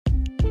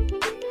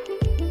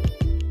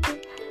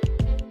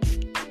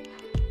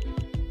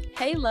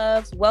Hey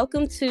loves,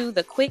 welcome to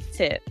The Quick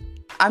Tip.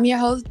 I'm your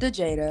host,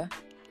 Dejada.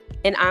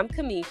 And I'm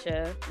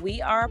Kamisha.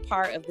 We are a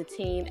part of the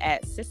team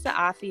at Sister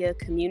Afia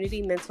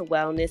Community Mental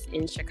Wellness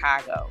in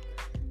Chicago.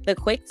 The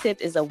Quick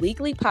Tip is a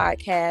weekly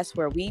podcast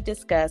where we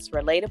discuss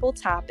relatable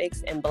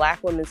topics in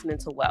Black women's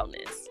mental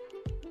wellness.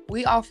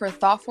 We offer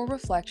thoughtful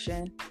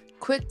reflection,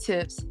 quick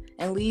tips,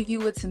 and leave you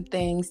with some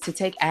things to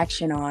take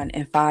action on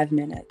in 5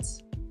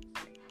 minutes.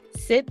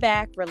 Sit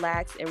back,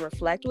 relax, and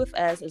reflect with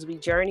us as we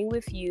journey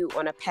with you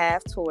on a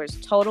path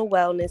towards total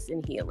wellness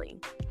and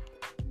healing.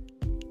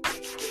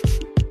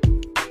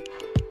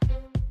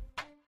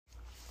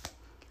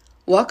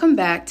 Welcome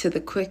back to the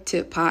Quick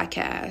Tip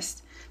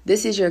Podcast.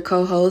 This is your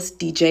co-host,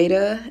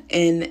 Dejada,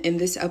 and in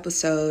this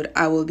episode,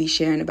 I will be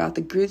sharing about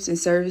the groups and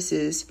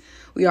services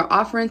we are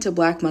offering to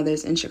Black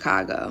mothers in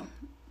Chicago.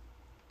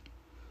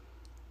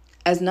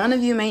 As none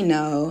of you may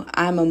know,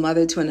 I'm a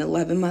mother to an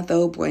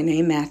 11-month-old boy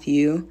named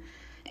Matthew.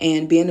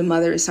 And being a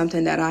mother is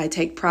something that I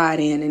take pride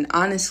in, and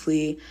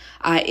honestly,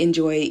 I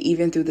enjoy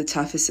even through the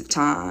toughest of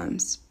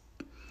times.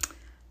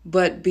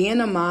 But being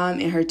a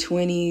mom in her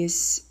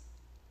 20s,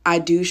 I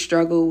do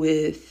struggle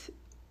with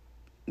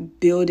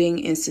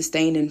building and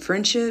sustaining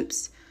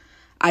friendships.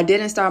 I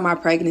didn't start my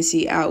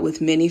pregnancy out with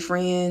many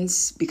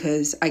friends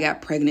because I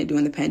got pregnant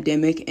during the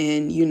pandemic,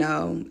 and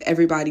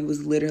everybody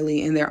was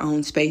literally in their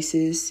own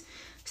spaces,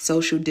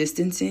 social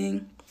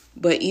distancing.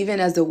 But even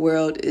as the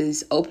world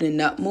is opening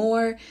up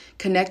more,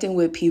 connecting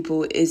with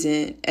people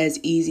isn't as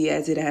easy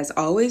as it has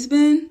always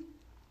been.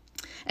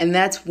 And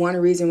that's one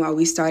reason why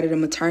we started a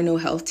maternal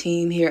health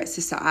team here at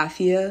Sister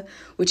Afia,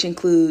 which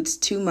includes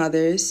 2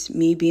 mothers,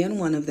 me being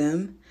one of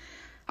them.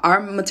 Our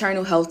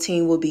maternal health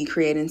team will be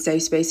creating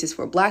safe spaces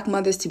for Black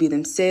mothers to be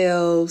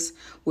themselves,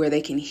 where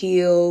they can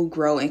heal,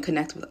 grow, and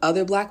connect with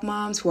other Black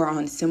moms who are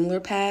on similar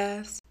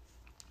paths.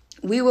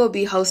 We will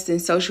be hosting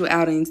social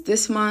outings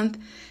this month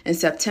in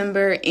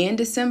September and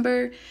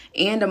December,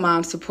 and a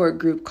mom support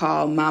group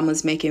called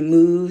Mamas Making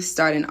Moves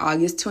starting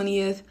August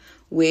 20th,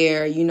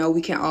 where,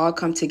 we can all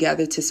come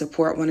together to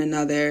support one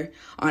another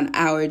on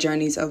our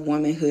journeys of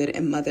womanhood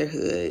and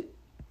motherhood.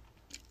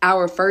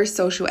 Our first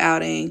social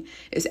outing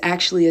is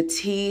actually a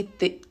tea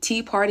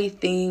party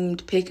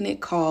themed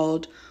picnic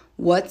called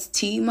What's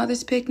Tea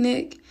Mother's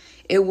Picnic.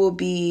 It will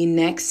be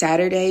next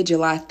Saturday,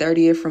 July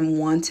 30th from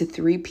 1 to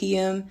 3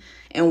 p.m.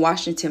 in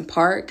Washington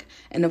Park.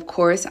 And of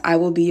course, I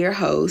will be your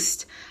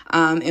host.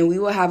 And we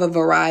will have a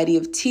variety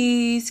of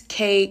teas,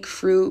 cake,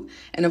 fruit,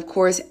 and of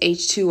course,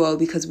 H2O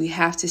because we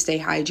have to stay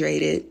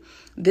hydrated.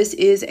 This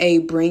is a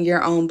bring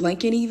your own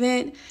blanket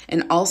event,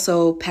 and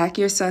also pack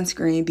your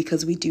sunscreen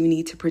because we do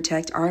need to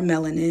protect our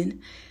melanin.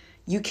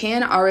 You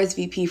can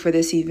RSVP for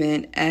this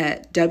event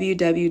at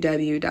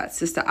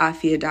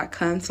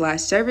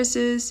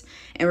www.sisterafia.com/services.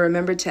 And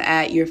remember to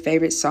add your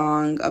favorite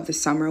song of the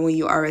summer when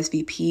you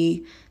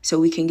RSVP so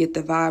we can get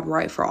the vibe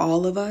right for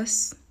all of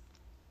us.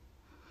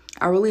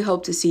 I really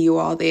hope to see you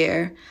all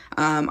there.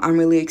 I'm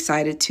really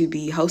excited to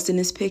be hosting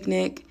this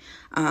picnic.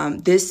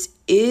 This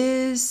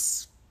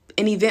is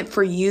an event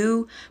for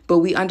you, but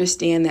we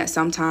understand that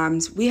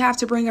sometimes we have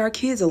to bring our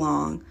kids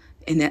along,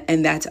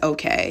 and that's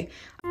okay.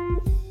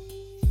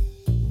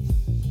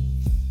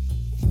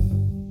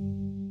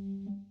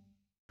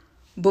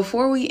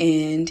 Before we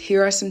end,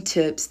 here are some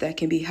tips that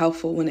can be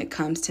helpful when it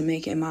comes to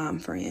making mom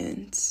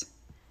friends.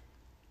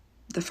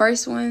 The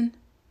first one,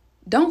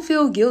 don't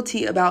feel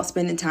guilty about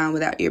spending time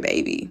without your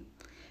baby.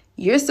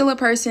 You're still a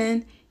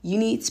person, you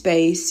need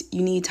space,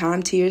 you need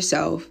time to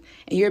yourself,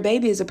 and your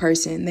baby is a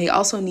person, they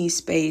also need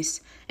space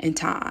and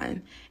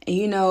time.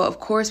 And of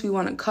course we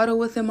want to cuddle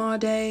with them all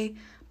day,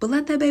 but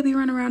let that baby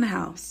run around the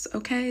house,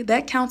 okay?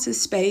 That counts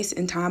as space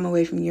and time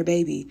away from your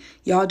baby.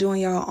 Y'all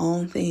doing y'all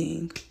own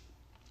thing.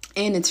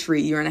 And it's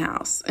free. You're in the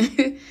house.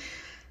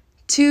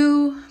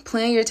 2,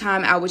 plan your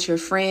time out with your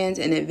friends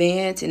in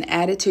advance and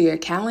add it to your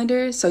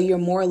calendar so you're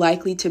more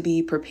likely to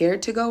be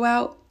prepared to go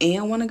out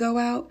and want to go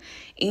out.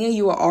 And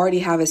you will already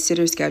have a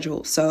sitter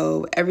scheduled.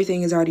 So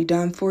everything is already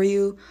done for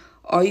you.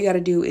 All you got to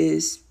do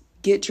is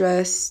get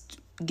dressed,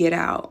 get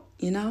out,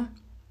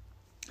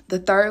 The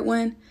third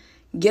one,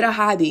 get a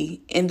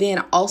hobby and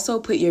then also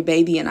put your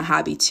baby in a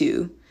hobby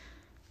too.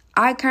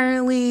 I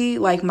currently,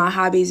 my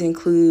hobbies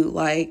include,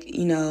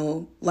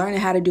 learning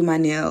how to do my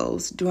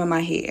nails, doing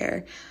my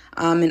hair.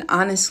 And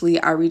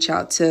honestly, I reach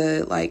out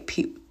to,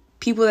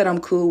 people that I'm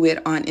cool with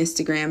on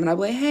Instagram. And I'll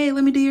be like, hey,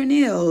 let me do your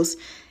nails.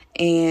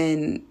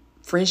 And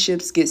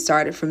friendships get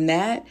started from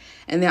that.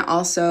 And then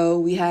also,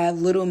 we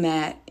have little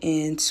Matt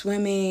in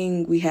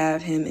swimming. We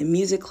have him in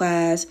music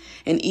class.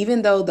 And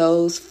even though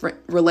those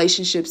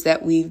relationships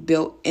that we've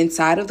built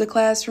inside of the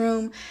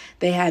classroom,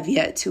 they have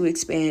yet to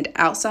expand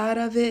outside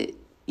of it.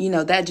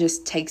 That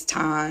just takes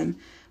time.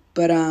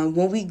 But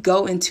when we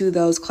go into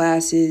those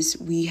classes,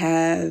 we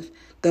have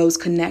those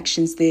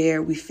connections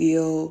there. We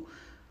feel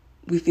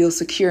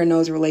secure in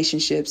those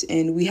relationships,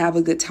 and we have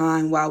a good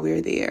time while we're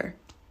there.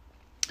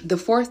 The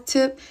fourth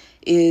tip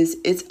is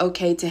it's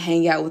okay to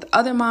hang out with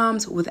other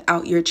moms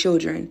without your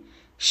children.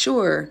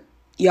 Sure,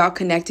 y'all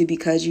connected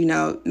because,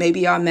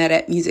 maybe y'all met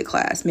at music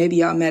class, maybe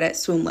y'all met at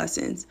swim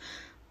lessons.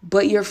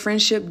 But your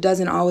friendship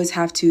doesn't always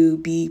have to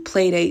be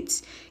play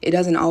dates. It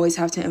doesn't always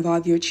have to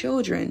involve your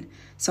children.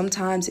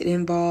 Sometimes it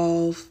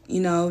involves,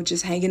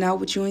 just hanging out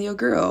with you and your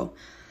girl,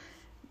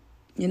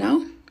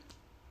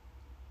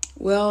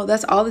 Well,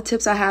 that's all the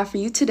tips I have for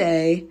you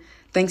today.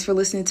 Thanks for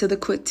listening to the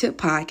Quick Tip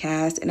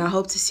Podcast, and I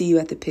hope to see you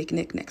at the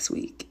picnic next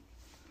week.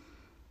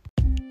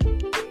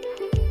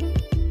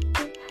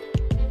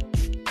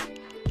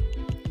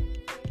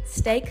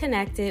 Stay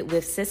connected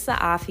with Sissa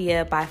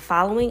Afia by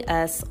following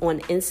us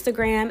on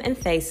Instagram and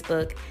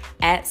Facebook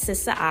at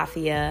Sissa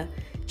Afia.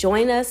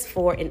 Join us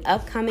for an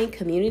upcoming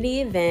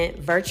community event,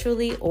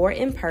 virtually or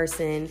in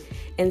person,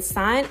 and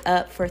sign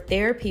up for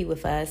therapy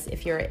with us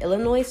if you're an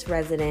Illinois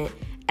resident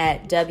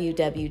at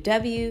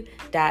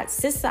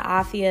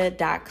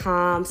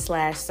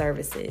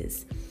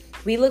www.sissaafia.com/services.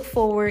 We look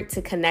forward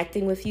to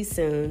connecting with you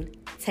soon.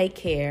 Take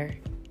care.